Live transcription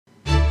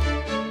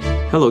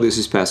Hello, this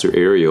is Pastor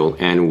Ariel,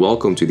 and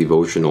welcome to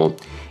Devotional.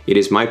 It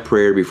is my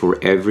prayer before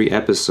every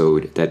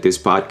episode that this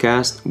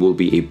podcast will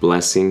be a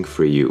blessing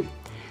for you.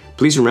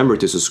 Please remember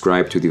to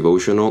subscribe to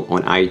Devotional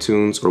on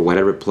iTunes or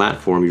whatever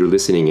platform you're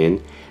listening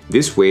in.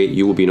 This way,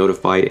 you will be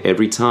notified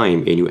every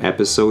time a new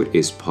episode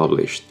is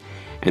published.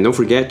 And don't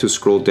forget to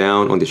scroll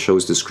down on the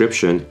show's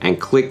description and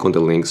click on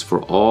the links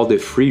for all the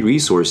free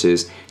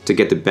resources to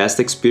get the best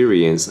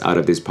experience out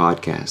of this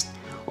podcast.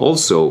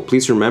 Also,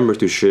 please remember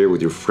to share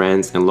with your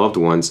friends and loved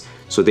ones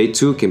so they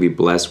too can be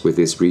blessed with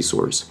this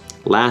resource.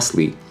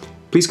 Lastly,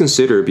 please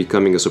consider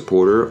becoming a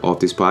supporter of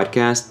this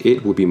podcast.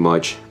 It would be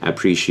much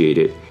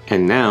appreciated.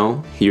 And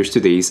now, here's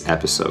today's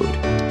episode.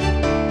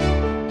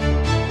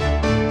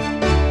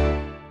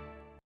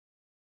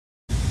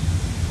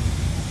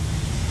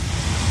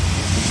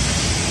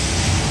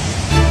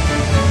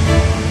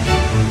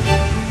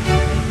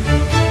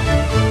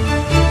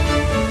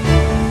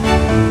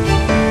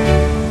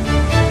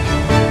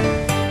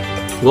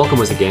 Welcome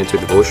once again to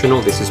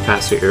Devotional. This is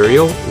Pastor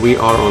Ariel. We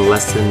are on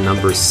lesson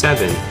number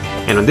 7,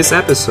 and on this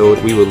episode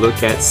we will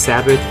look at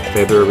Sabbath,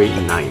 February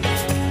 9th.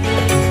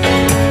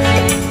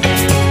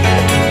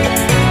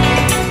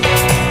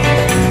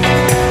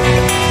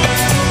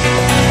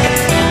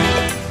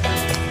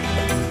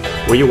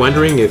 Were you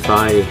wondering if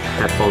I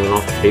had fallen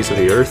off the face of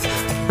the earth?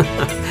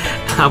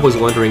 I was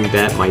wondering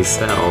that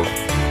myself.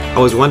 I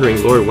was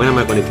wondering, Lord, when am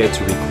I going to get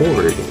to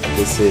record?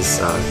 This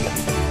is,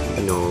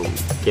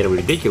 getting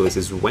ridiculous.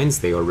 It's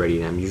Wednesday already,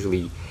 and I'm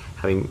usually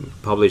having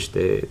published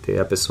the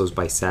episodes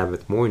by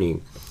Sabbath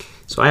morning.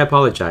 So I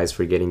apologize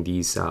for getting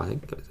these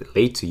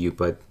late to you,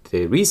 but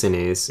the reason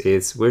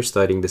is we're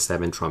studying the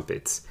 7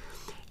 trumpets.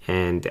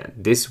 And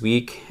this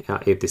week,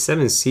 if the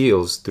 7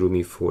 seals threw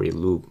me for a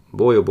loop,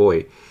 boy oh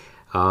boy.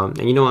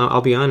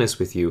 I'll be honest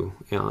with you.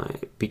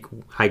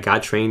 I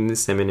got trained in the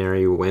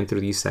seminary, went through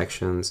these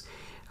sections.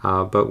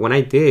 But when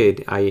I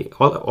did,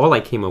 all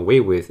I came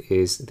away with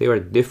is there are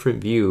different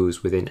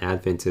views within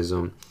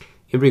Adventism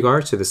in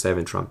regards to the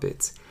 7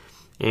 trumpets.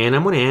 And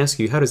I'm going to ask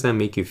you, how does that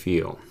make you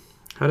feel?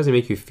 How does it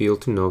make you feel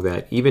to know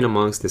that even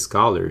amongst the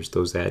scholars,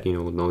 those that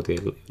know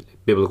the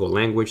biblical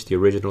language, the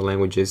original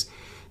languages,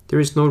 there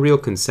is no real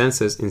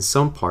consensus in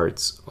some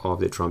parts of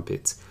the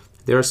trumpets.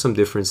 There are some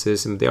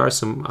differences, and there are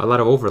a lot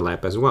of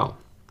overlap as well.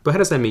 But how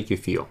does that make you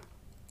feel?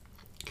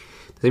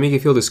 Does it make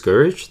you feel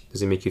discouraged?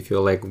 Does it make you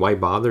feel like, why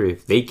bother?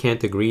 If they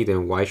can't agree,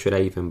 then why should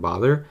I even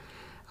bother?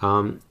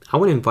 I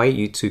want to invite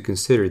you to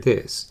consider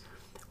this.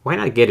 Why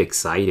not get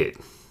excited?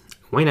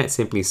 Why not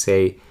simply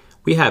say,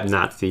 we have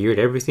not figured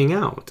everything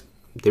out.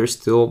 There's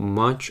still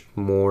much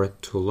more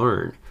to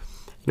learn.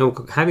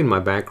 Having my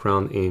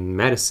background in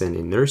medicine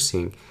and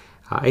nursing,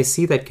 I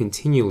see that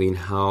continually in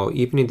how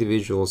even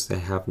individuals that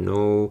have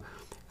no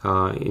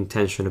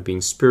intention of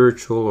being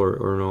spiritual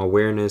or no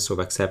awareness of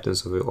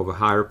acceptance of a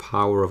higher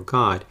power of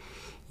God,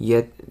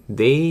 yet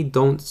they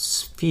don't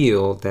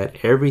feel that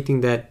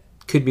everything that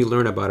could be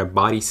learned about a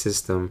body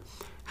system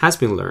has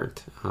been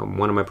learned.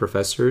 One of my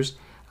professors,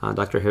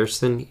 Dr.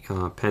 Hairston,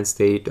 Penn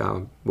State,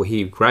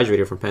 he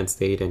graduated from Penn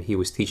State and he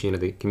was teaching at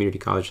the community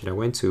college that I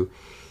went to.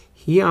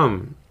 He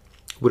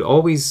would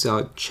always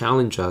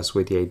challenge us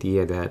with the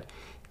idea that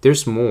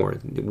there's more.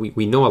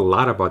 We know a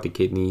lot about the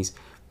kidneys,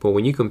 but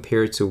when you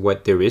compare it to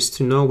what there is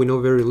to know, we know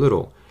very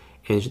little.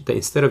 And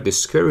instead of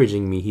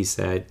discouraging me, he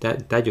said,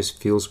 that just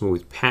fills me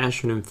with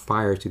passion and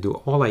fire to do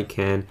all I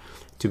can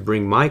to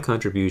bring my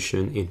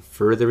contribution in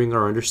furthering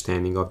our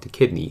understanding of the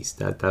kidneys.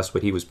 That's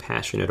what he was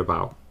passionate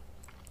about.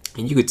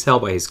 And you could tell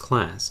by his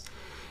class.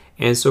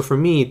 And so for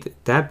me,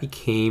 that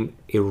became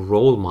a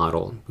role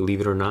model,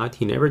 believe it or not.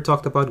 He never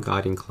talked about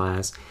God in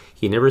class.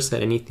 He never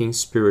said anything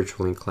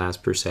spiritual in class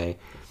per se,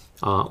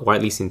 or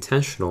at least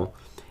intentional.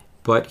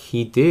 But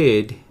he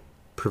did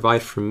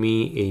provide for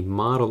me a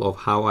model of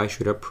how I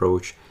should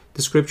approach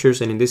the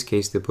scriptures, and in this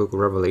case, the book of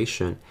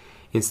Revelation.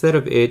 Instead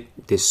of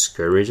it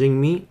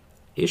discouraging me,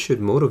 it should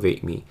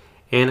motivate me.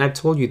 And I've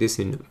told you this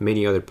in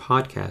many other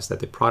podcasts, that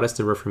the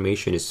Protestant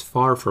Reformation is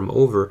far from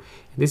over.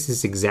 And this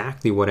is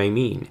exactly what I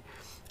mean.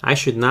 I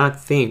should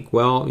not think,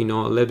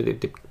 let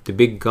the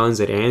big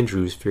guns at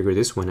Andrews figure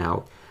this one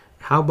out.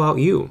 How about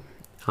you?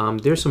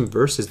 There's some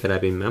verses that I've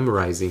been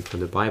memorizing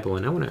from the Bible,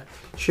 and I want to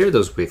share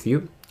those with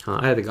you.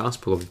 I had the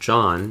Gospel of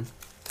John.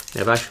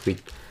 I've actually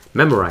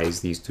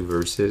memorized these 2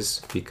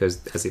 verses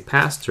because as a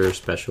pastor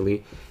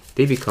especially,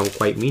 they become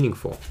quite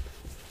meaningful.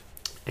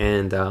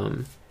 And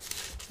John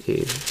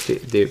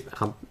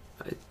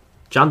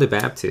the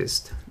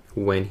Baptist,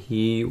 when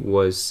he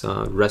was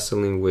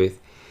wrestling with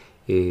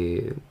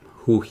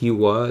who he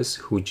was,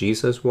 who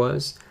Jesus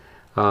was,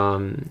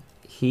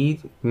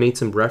 he made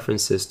some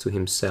references to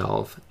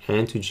himself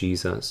and to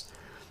Jesus.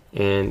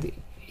 And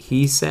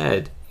he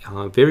said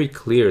very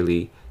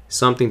clearly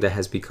something that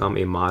has become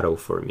a motto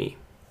for me.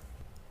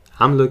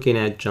 I'm looking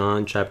at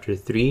John chapter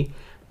 3,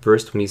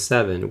 verse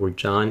 27, where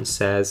John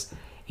says,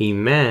 "A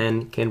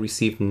man can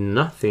receive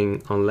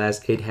nothing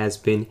unless it has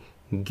been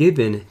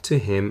given to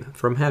him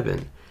from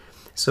heaven."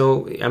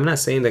 So I'm not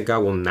saying that God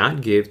will not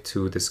give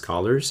to the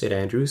scholars at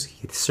Andrews.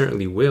 He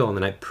certainly will,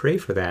 and I pray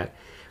for that.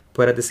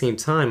 But at the same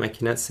time, I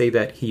cannot say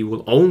that he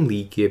will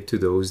only give to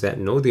those that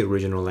know the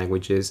original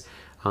languages,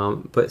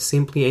 but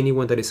simply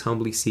anyone that is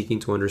humbly seeking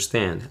to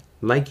understand,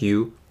 like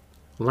you,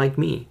 like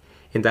me.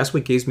 And that's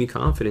what gives me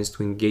confidence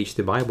to engage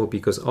the Bible,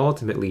 because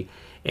ultimately,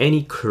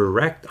 any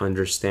correct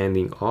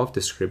understanding of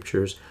the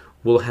scriptures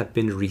will have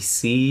been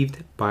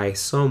received by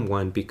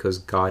someone because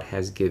God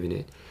has given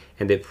it.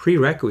 And the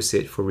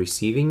prerequisite for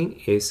receiving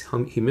is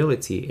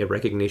humility, a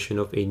recognition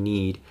of a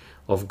need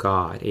of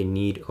God, a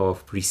need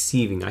of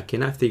receiving. I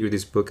cannot figure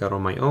this book out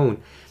on my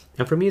own.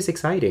 And for me, it's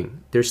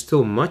exciting. There's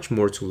still much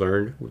more to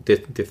learn.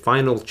 The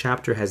final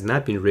chapter has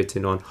not been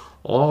written on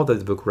all that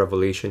the book of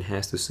Revelation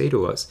has to say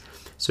to us.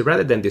 So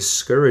rather than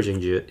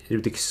discouraging you,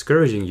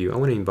 I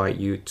want to invite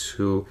you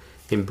to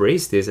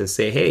embrace this and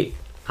say, hey,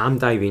 I'm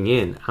diving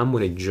in. I'm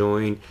going to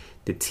join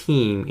the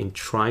team in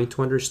trying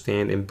to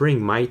understand and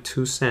bring my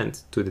 2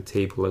 cents to the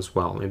table as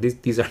well. And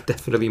these are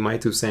definitely my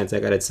 2 cents. I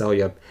got to tell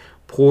you, I've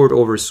poured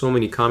over so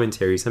many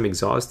commentaries. I'm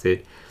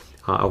exhausted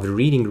of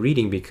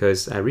reading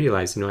because I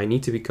realized, I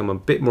need to become a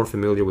bit more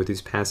familiar with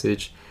this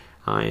passage.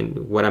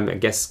 And what I'm, I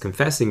guess,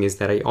 confessing is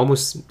that I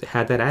almost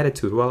had that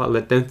attitude. Well, I'll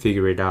let them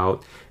figure it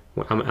out.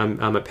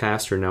 I'm a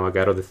pastor now. I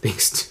got other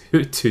things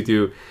to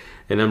do.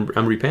 And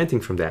I'm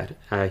repenting from that.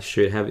 I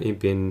should have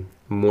been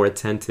more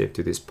attentive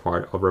to this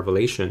part of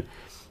Revelation.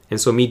 And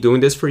so me doing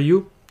this for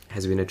you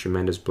has been a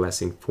tremendous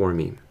blessing for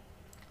me.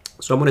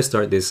 So I'm going to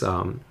start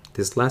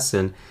this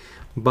lesson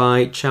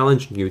by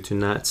challenging you to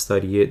not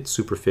study it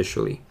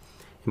superficially.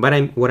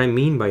 But what I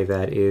mean by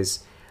that is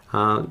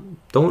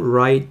don't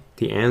write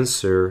the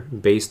answer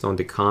based on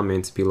the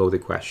comments below the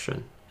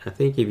question. I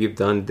think if you've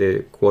done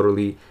the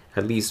quarterly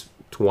at least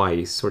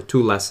twice or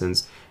 2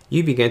 lessons,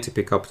 you begin to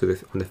pick up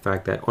on the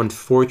fact that,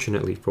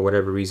 unfortunately, for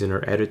whatever reason,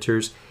 our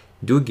editors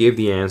do give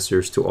the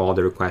answers to all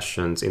their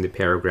questions in the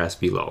paragraphs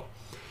below.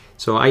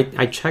 So I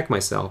check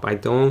myself.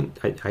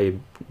 I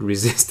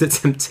resist the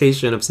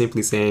temptation of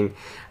simply saying,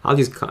 I'll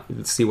just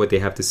see what they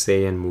have to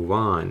say and move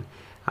on.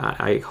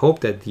 I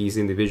hope that these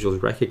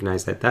individuals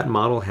recognize that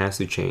model has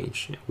to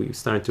change. We're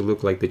starting to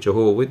look like the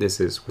Jehovah's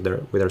Witnesses with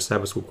our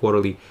Sabbath School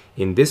Quarterly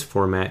in this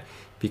format,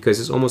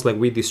 because it's almost like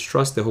we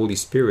distrust the Holy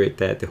Spirit,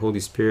 that the Holy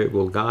Spirit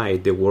will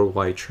guide the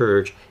worldwide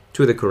church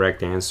to the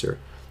correct answer.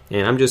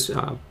 And I'm just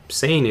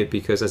saying it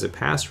because as a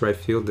pastor, I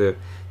feel the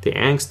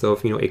angst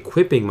of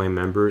equipping my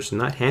members,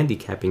 not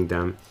handicapping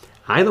them.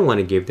 I don't want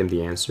to give them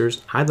the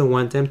answers. I don't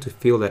want them to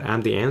feel that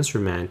I'm the answer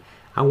man.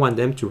 I want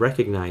them to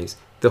recognize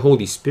the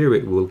Holy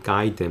Spirit will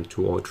guide them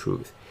to all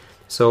truth.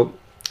 So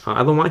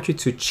I don't want you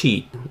to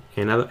cheat,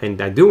 and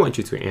I do want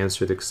you to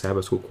answer the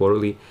Sabbath School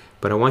Quarterly,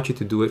 but I want you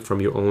to do it from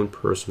your own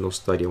personal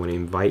study. I want to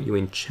invite you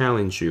and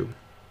challenge you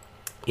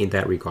in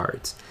that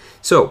regards.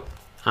 So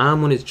I'm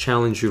going to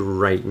challenge you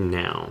right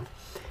now.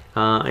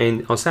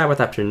 And on Sabbath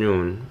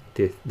afternoon,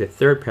 the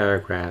 3rd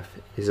paragraph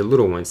is a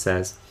little one. It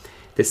says,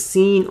 the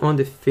scene on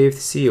the 5th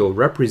seal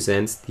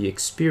represents the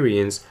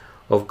experience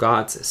of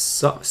God's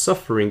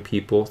suffering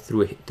people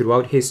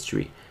throughout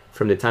history,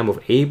 from the time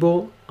of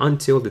Abel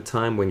until the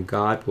time when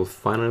God will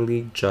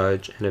finally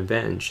judge and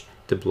avenge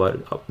the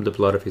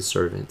blood of his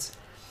servants.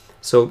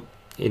 So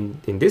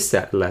in this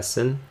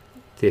lesson,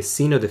 the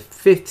scene of the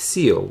 5th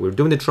seal, we're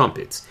doing the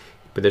trumpets,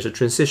 but there's a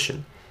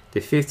transition. The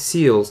 5th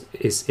seal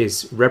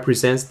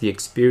represents the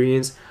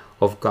experience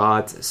of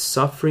God's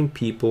suffering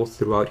people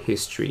throughout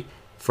history,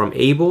 from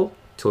Abel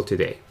till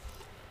today.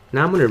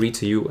 Now I'm going to read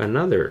to you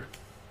another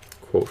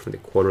quote from the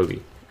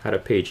Quarterly out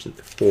of page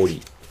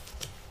 40.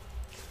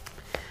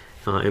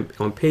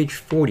 On page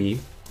 40,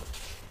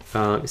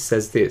 it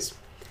says this: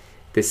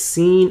 the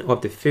scene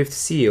of the 5th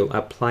seal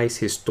applies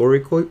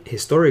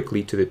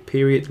historically to the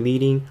period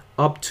leading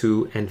up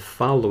to and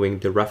following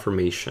the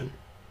Reformation.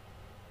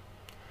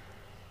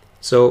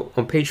 So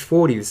on page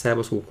 40, the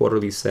Sabbath School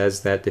Quarterly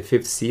says that the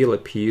 5th seal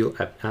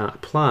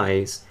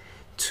applies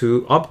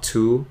up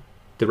to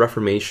the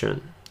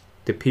Reformation,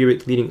 the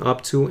period leading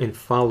up to and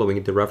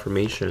following the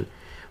Reformation.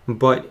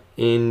 But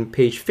in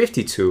page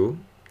 52,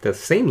 the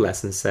same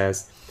lesson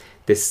says,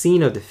 the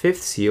scene of the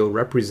 5th seal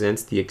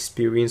represents the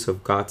experience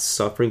of God's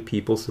suffering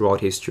people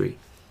throughout history.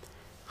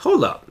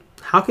 Hold up.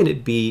 How can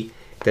it be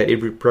that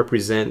it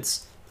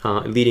represents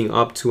leading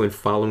up to and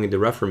following the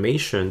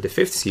Reformation, the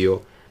 5th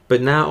seal,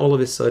 but now all of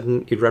a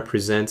sudden it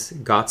represents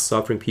God's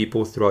suffering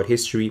people throughout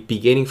history,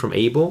 beginning from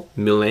Abel,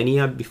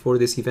 millennia before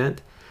this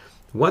event?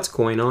 What's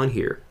going on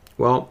here?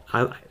 Well,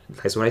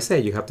 that's what I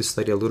said. You have to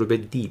study a little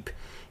bit deep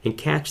and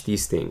catch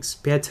these things.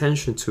 Pay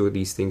attention to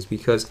these things,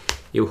 because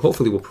it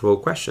hopefully will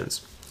provoke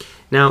questions.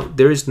 Now,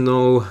 there is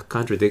no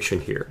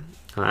contradiction here.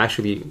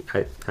 Actually,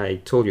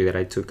 I told you that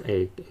I took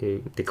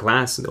the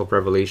class of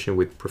Revelation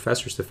with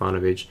Professor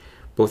Stefanovic,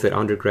 both at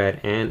undergrad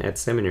and at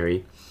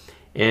seminary.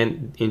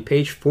 And in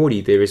page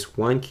 40, there is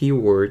one key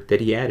word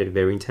that he added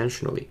very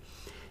intentionally.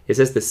 It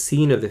says the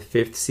scene of the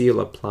 5th seal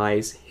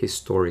applies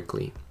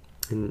historically.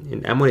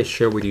 And I'm going to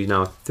share with you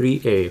now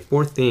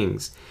 4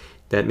 things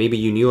that maybe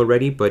you knew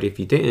already, but if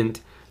you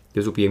didn't,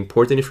 this will be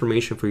important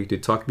information for you to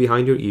tuck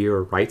behind your ear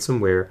or write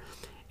somewhere.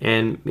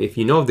 And if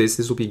you know this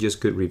will be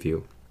just good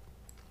review.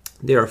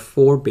 There are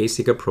four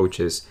basic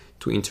approaches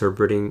to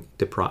interpreting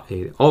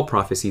all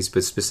prophecies,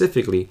 but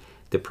specifically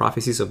the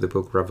prophecies of the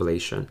book of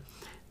Revelation.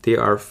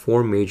 There are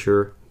four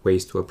major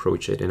ways to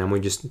approach it, and I'm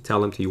going to just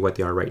tell them to you what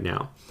they are right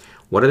now.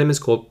 One of them is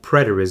called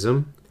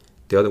preterism,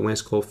 the other one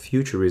is called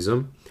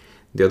futurism,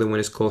 the other one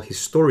is called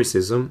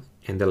historicism,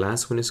 and the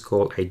last one is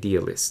called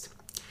idealist,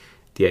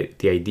 the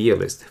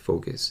idealist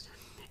focus.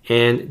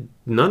 And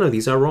none of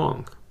these are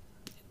wrong.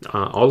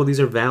 All of these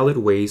are valid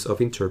ways of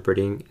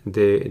interpreting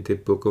the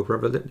book of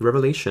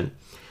Revelation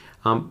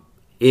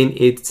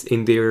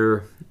in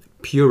their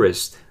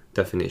purest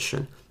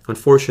definition.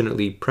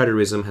 Unfortunately,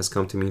 preterism has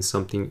come to mean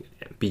something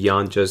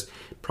beyond just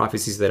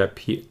prophecies that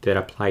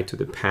apply to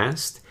the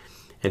past,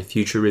 and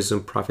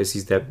futurism,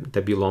 prophecies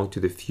that belong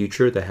to the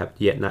future that have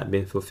yet not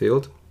been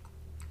fulfilled.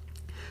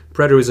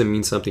 Preterism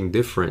means something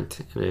different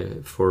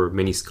for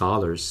many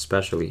scholars,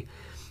 especially.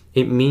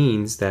 It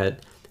means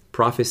that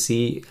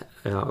prophecy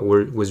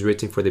was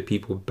written for the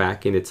people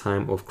back in the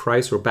time of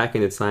Christ, or back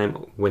in the time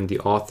when the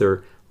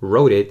author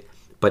wrote it,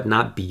 but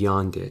not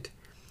beyond it.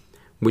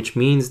 Which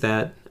means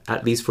that,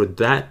 at least for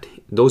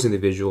those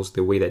individuals,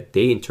 the way that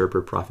they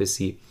interpret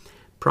prophecy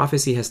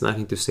has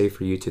nothing to say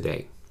for you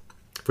today,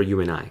 for you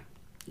and I.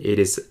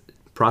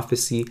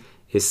 Prophecy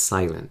is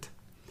silent.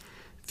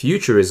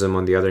 Futurism,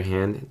 on the other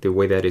hand, the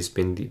way that it's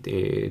been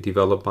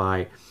developed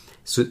by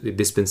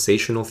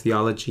dispensational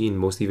theology in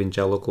most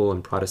evangelical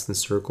and Protestant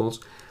circles,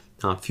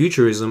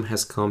 futurism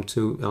has come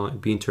to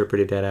be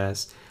interpreted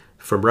as,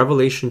 from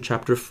Revelation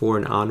chapter 4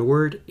 and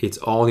onward, it's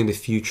all in the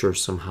future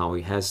somehow.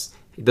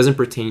 It doesn't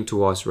pertain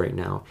to us right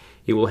now.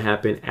 It will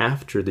happen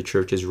after the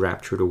church is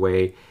raptured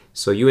away.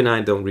 So you and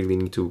I don't really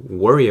need to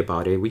worry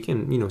about it. We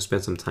can,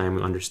 spend some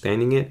time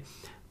understanding it,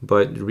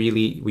 but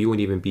really we won't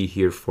even be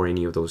here for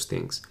any of those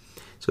things.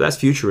 So that's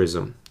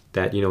futurism.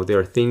 That there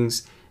are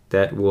things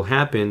that will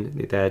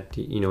happen that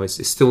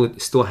it's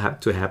still have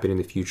to happen in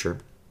the future.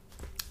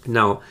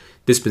 Now,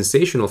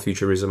 dispensational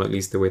futurism, at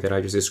least the way that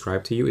I just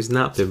described to you, is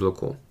not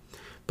biblical.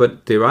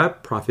 But there are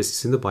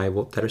prophecies in the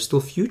Bible that are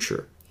still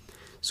future.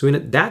 So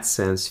in that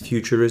sense,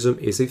 futurism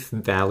is a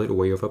valid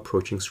way of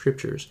approaching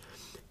scriptures.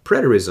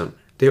 Preterism,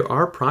 there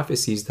are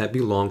prophecies that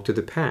belong to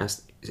the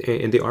past,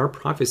 and there are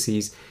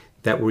prophecies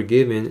that were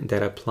given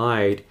that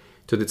applied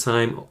to the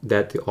time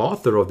that the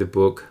author of the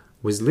book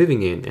was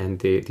living in, and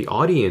the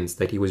audience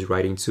that he was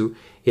writing to,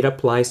 it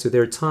applies to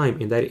their time,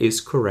 and that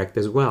is correct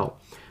as well.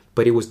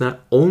 But it was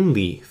not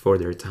only for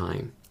their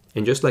time.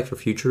 And just like for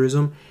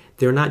futurism,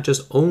 they're not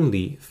just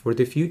only for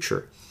the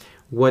future.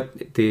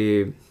 What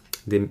the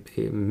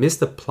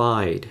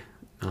misapplied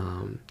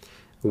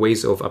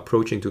ways of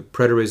approaching to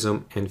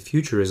preterism and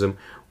futurism,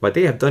 what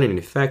they have done in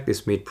effect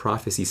is made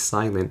prophecy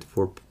silent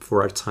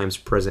for our times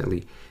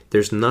presently.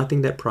 There's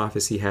nothing that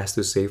prophecy has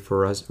to say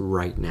for us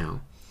right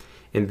now.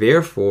 And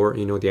therefore,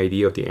 the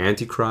idea of the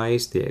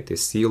Antichrist, the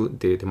seal,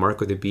 the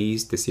mark of the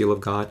beast, the seal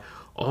of God,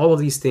 all of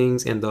these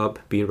things end up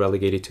being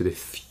relegated to the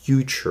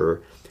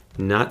future,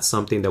 not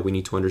something that we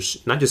need to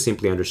not just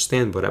simply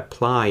understand, but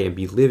apply and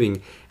be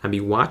living and be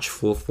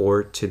watchful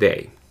for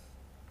today.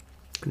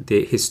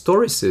 The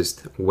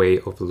historicist way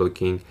of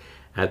looking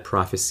at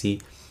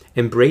prophecy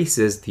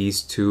embraces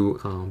these two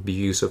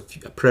views of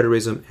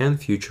preterism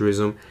and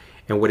futurism,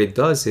 and what it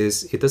does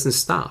is it doesn't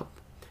stop.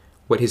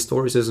 What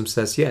historicism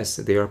says, yes,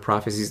 there are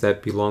prophecies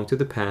that belong to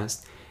the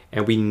past,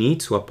 and we need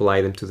to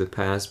apply them to the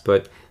past,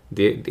 but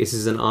this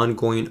is an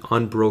ongoing,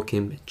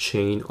 unbroken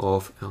chain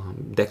of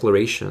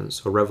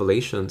declarations or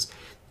revelations,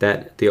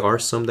 that there are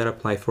some that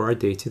apply for our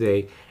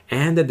day-to-day,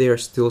 and that there are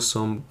still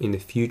some in the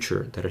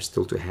future that are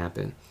still to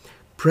happen.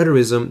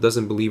 Preterism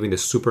doesn't believe in the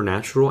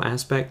supernatural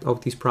aspect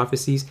of these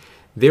prophecies.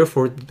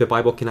 Therefore, the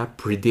Bible cannot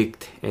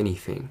predict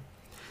anything.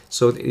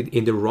 So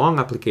in the wrong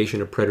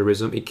application of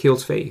preterism, it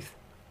kills faith.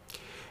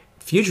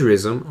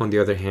 Futurism, on the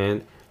other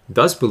hand,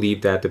 does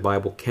believe that the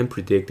Bible can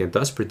predict and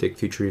does predict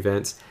future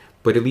events,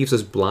 but it leaves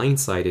us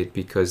blindsided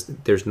because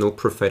there's no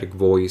prophetic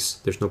voice,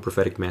 there's no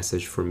prophetic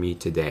message for me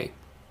today.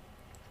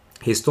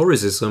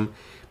 Historicism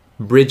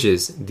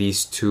bridges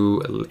these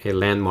two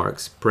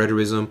landmarks: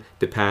 preterism,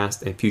 the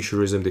past, and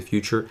futurism, the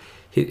future.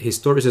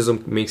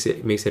 Historicism makes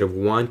it of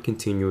one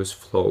continuous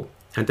flow.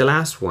 And the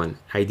last one,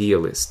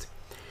 idealist.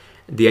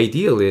 The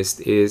idealist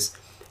is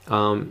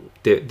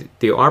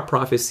there are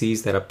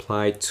prophecies that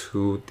apply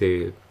to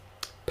the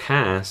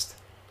past,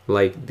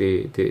 like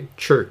the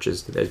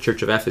churches, the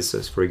church of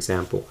Ephesus, for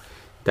example.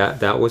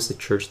 That was the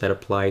church that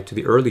applied to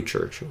the early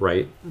church,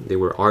 right? They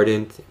were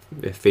ardent,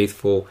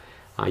 faithful,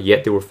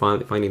 yet they were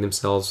finding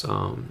themselves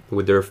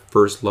with their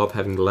first love,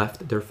 having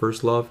left their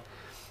first love.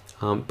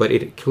 But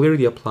it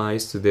clearly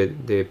applies to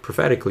the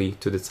prophetically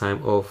to the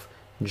time of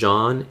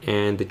John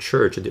and the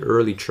church, the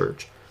early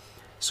church.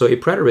 So a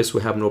preterist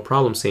would have no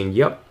problem saying,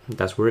 yep,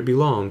 that's where it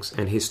belongs.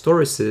 And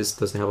historicist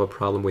doesn't have a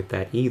problem with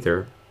that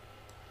either.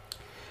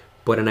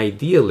 But an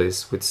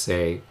idealist would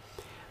say,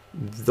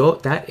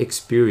 that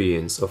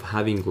experience of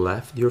having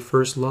left your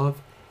first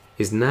love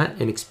is not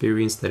an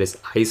experience that is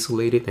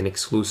isolated and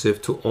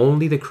exclusive to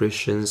only the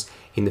Christians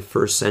in the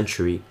first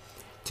century.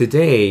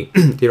 Today,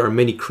 there are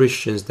many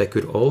Christians that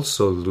could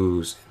also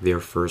lose their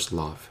first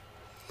love.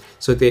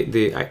 So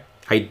the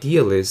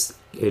idealist,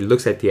 it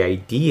looks at the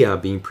idea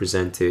being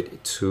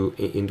presented to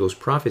in those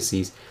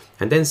prophecies,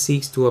 and then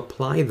seeks to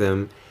apply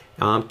them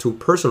to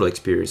personal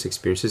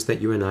experiences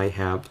that you and I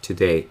have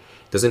today.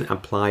 It doesn't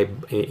apply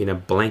in a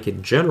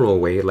blanket general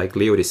way like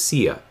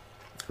Laodicea,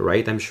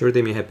 right? I'm sure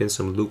there may have been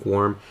some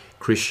lukewarm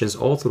Christians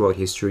all throughout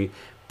history,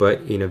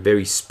 but in a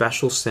very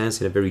special sense,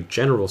 in a very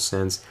general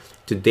sense,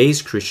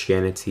 today's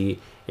Christianity,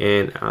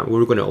 and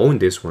we're going to own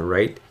this one,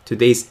 right?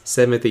 Today's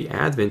Seventh-day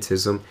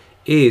Adventism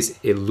is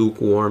a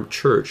lukewarm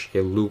church,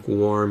 a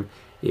lukewarm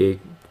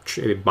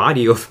a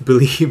body of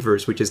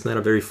believers, which is not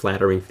a very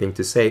flattering thing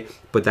to say,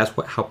 but that's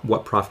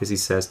what prophecy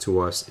says to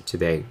us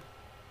today.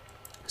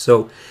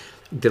 So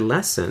the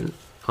lesson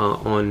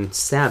on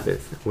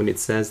Sabbath, when it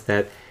says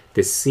that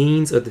the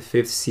scenes of the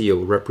fifth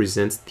seal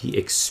represents the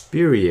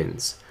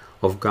experience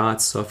of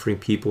God suffering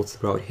people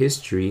throughout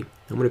history,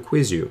 I'm going to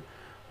quiz you.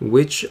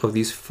 Which of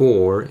these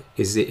four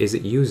is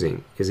it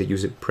using? Is it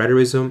using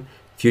preterism,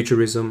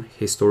 futurism,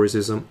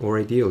 historicism, or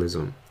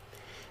idealism?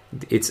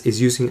 It's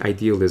using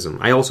idealism.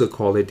 I also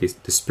call it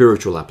the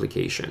spiritual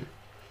application,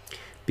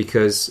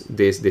 because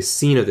this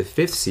scene of the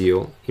fifth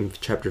seal in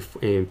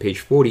page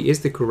 40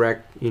 is the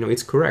correct.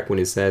 It's correct when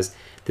it says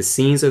the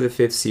scenes of the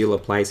fifth seal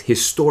applies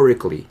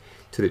historically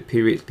to the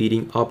period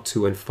leading up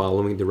to and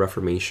following the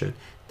Reformation.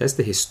 That's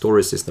the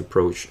historicist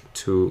approach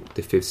to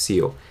the fifth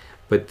seal.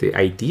 But the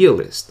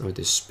idealist, or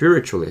the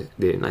spiritualist,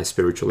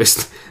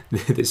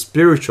 the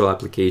spiritual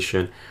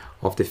application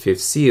of the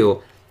fifth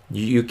seal,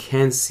 you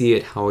can see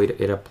it how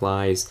it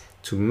applies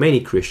to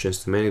many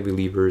Christians, to many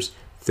believers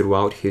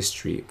throughout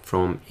history,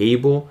 from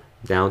Abel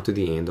down to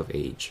the end of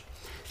age.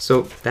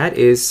 So that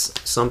is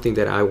something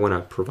that I want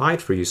to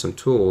provide for you, some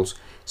tools,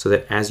 so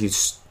that as you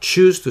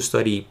choose to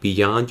study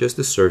beyond just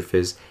the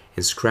surface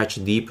and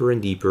scratch deeper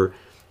and deeper,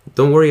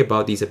 don't worry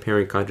about these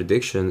apparent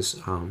contradictions.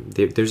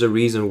 There's a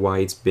reason why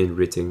it's been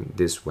written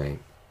this way.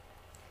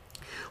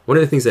 One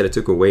of the things that I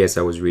took away as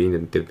I was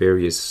reading the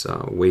various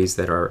ways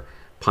that our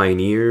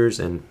pioneers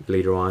and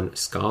later on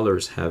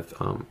scholars have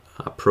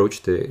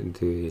approached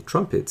the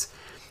trumpets,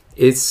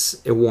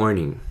 it's a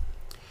warning.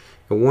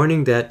 A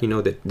warning that,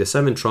 the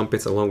seven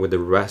trumpets, along with the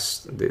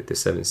rest, the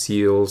seven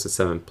seals, the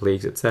seven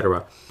plagues,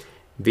 etc.,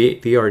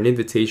 they are an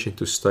invitation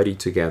to study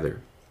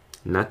together,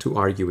 not to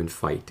argue and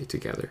fight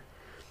together.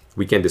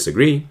 We can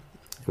disagree,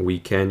 we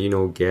can,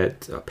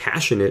 get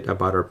passionate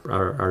about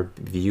our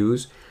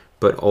views,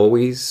 but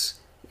always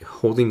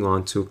holding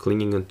on to,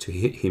 clinging on to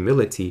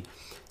humility,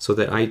 so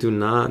that I do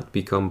not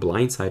become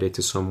blindsided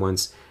to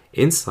someone's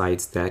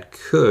insights that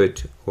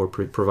could or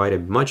provide a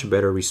much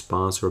better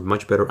response or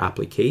much better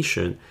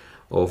application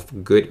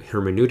of good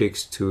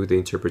hermeneutics to the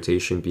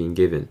interpretation being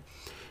given.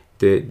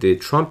 The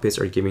trumpets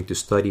are given to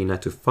study,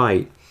 not to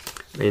fight.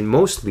 And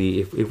mostly,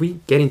 if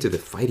we get into the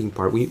fighting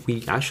part,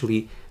 we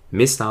actually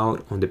miss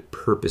out on the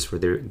purpose for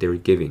their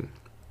giving.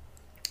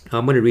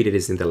 I'm going to read it.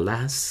 Is in the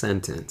last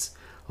sentence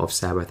of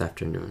Sabbath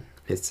afternoon.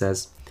 It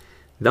says,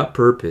 "The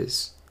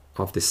purpose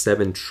of the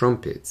seven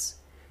trumpets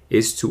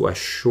is to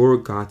assure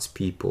God's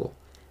people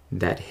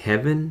that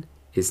heaven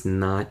is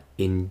not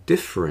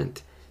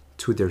indifferent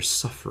to their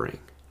suffering."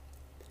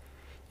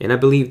 And I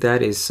believe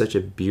that is such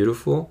a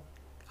beautiful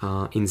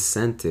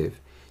incentive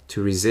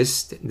to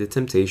resist the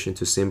temptation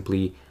to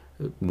simply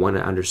want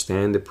to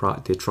understand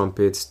the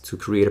trumpets, to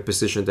create a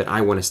position that I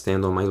want to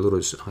stand on my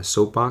little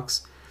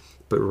soapbox,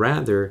 but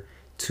rather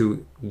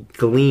to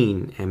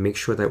glean and make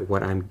sure that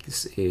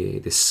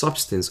the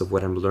substance of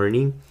what I'm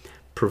learning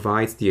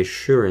provides the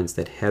assurance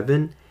that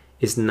heaven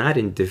is not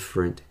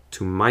indifferent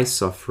to my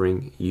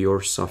suffering,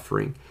 your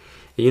suffering.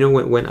 And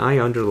when I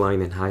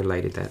underlined and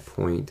highlighted that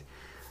point,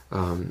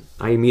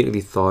 I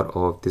immediately thought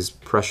of this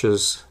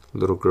precious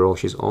little girl.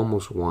 She's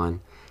almost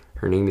 1.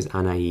 Her name is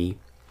Anaí.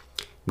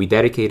 We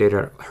dedicated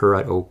her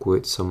at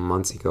Oakwood some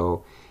months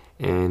ago,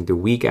 and the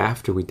week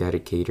after we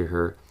dedicated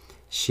her,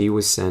 she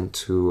was sent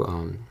to,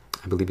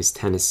 I believe it's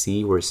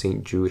Tennessee, where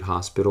St. Jude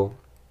Hospital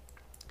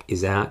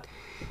is at.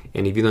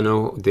 And if you don't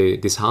know,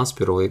 this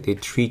hospital, they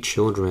treat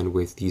children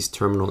with these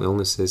terminal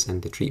illnesses,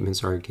 and the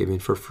treatments are given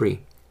for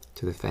free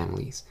to the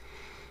families.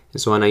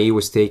 And so Anaí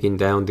was taken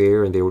down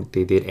there, and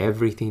they did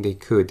everything they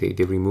could.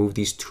 They removed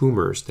these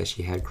tumors that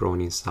she had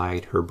grown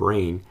inside her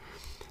brain,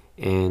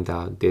 and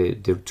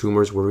the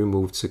tumors were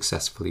removed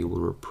successfully. We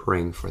were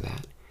praying for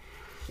that.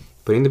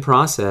 But in the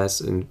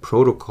process and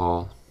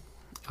protocol,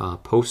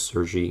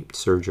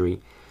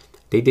 post-surgery,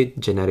 they did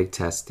genetic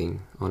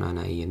testing on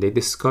Anaí, and they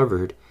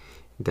discovered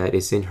that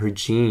it's in her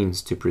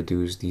genes to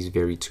produce these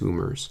very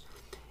tumors.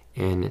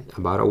 And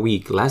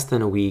less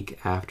than a week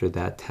after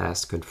that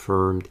test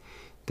confirmed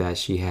that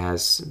she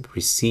has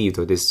received,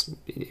 or this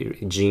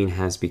gene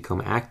has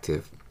become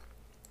active,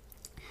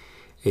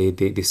 they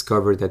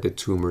discovered that the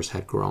tumors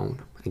had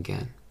grown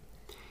again,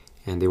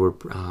 and they were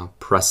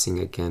pressing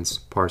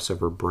against parts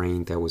of her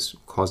brain that was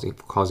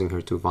causing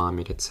her to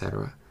vomit,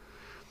 etc.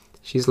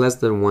 She's less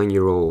than 1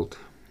 year old,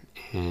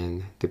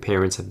 and the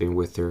parents have been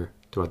with her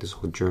throughout this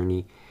whole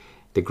journey.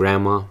 The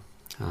grandma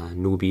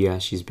Nubia.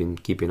 She's been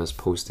keeping us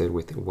posted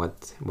with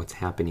what's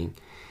happening.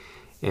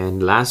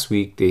 And last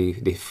week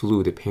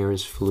the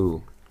parents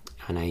flew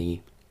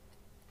Anaí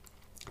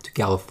to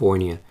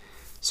California.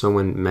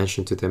 Someone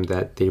mentioned to them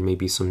that there may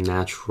be some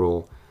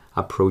natural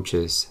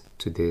approaches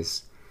to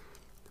this,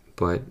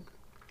 but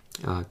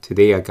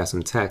today I got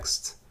some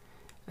texts,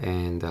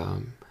 and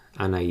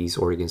Anaí's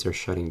organs are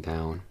shutting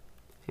down,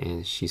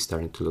 and she's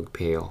starting to look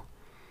pale.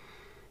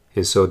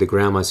 And so the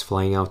grandma's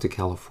flying out to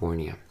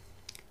California.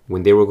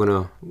 When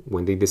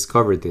they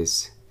discovered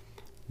this,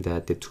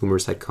 that the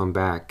tumors had come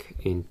back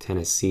in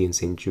Tennessee and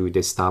St. Jude,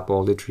 they stopped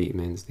all the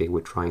treatments. They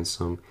were trying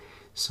some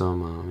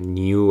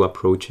new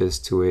approaches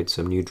to it,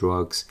 some new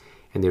drugs,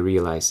 and they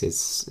realized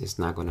it's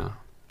not gonna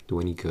do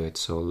any good.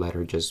 So let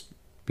her just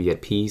be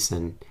at peace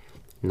and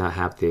not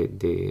have the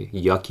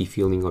yucky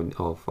feeling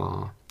of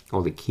all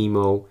the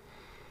chemo.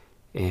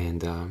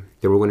 And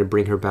they were going to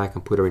bring her back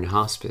and put her in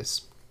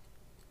hospice.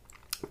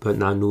 But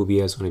now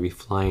Nubia is going to be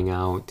flying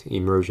out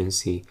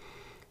emergency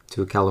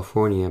to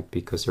California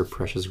because her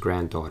precious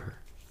granddaughter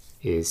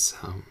is,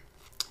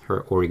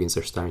 her organs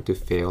are starting to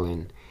fail,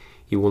 and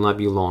it will not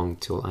be long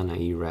till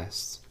Anaí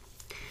rests.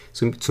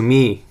 So to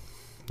me,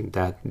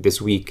 that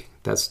this week,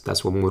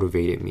 that's what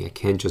motivated me. I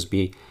can't just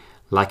be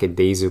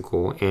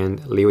lackadaisical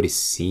and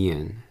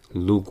Laodicean,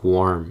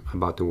 lukewarm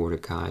about the Word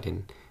of God.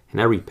 And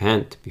I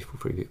repent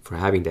for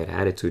having that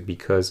attitude,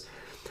 because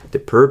the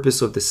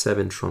purpose of the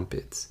 7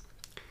 trumpets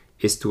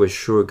is to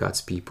assure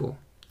God's people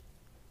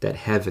that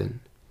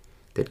heaven,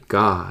 that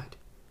God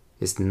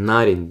is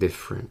not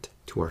indifferent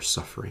to our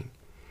suffering.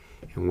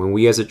 And when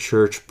we as a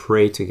church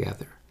pray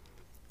together,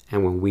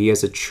 and when we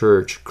as a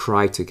church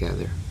cry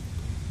together,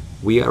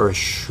 we are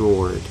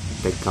assured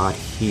that God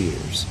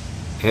hears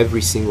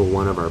every single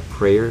one of our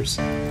prayers,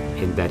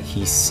 and that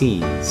He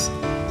sees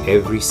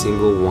every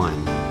single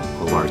one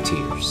of our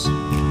tears.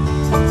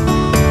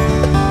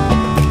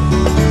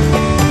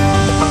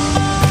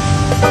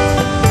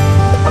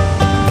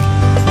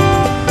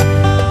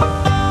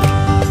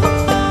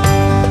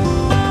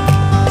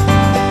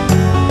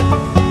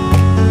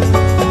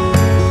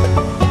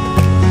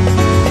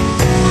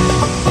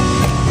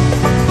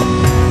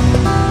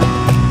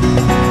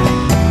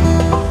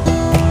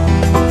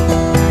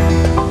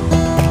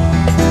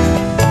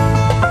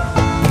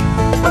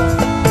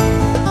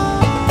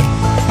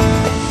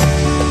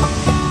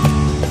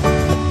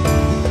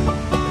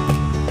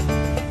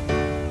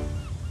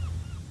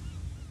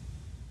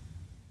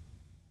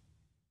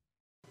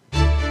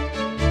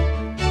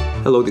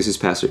 Hello, this is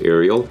Pastor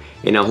Ariel,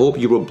 and I hope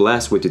you were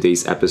blessed with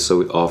today's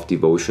episode of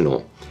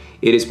Devotional.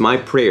 It is my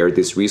prayer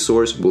this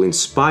resource will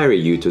inspire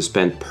you to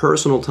spend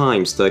personal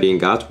time studying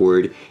God's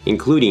Word,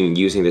 including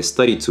using the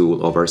study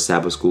tool of our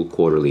Sabbath School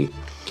Quarterly.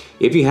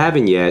 If you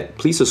haven't yet,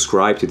 please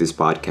subscribe to this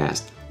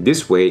podcast.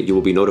 This way, you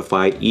will be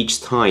notified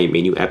each time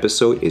a new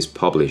episode is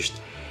published.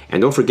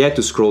 And don't forget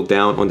to scroll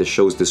down on the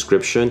show's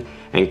description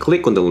and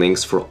click on the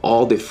links for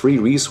all the free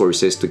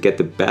resources to get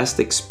the best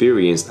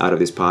experience out of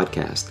this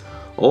podcast.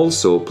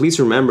 Also, please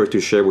remember to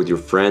share with your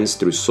friends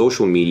through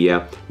social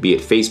media, be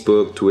it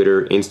Facebook,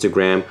 Twitter,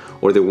 Instagram,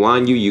 or the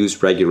one you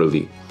use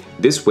regularly.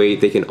 This way,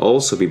 they can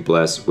also be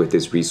blessed with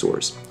this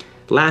resource.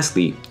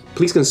 Lastly,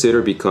 please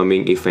consider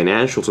becoming a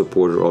financial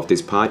supporter of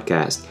this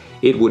podcast.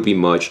 It would be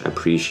much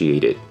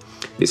appreciated.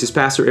 This is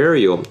Pastor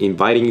Ariel,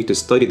 inviting you to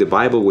study the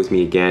Bible with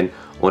me again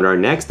on our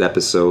next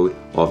episode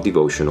of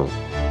Devotional.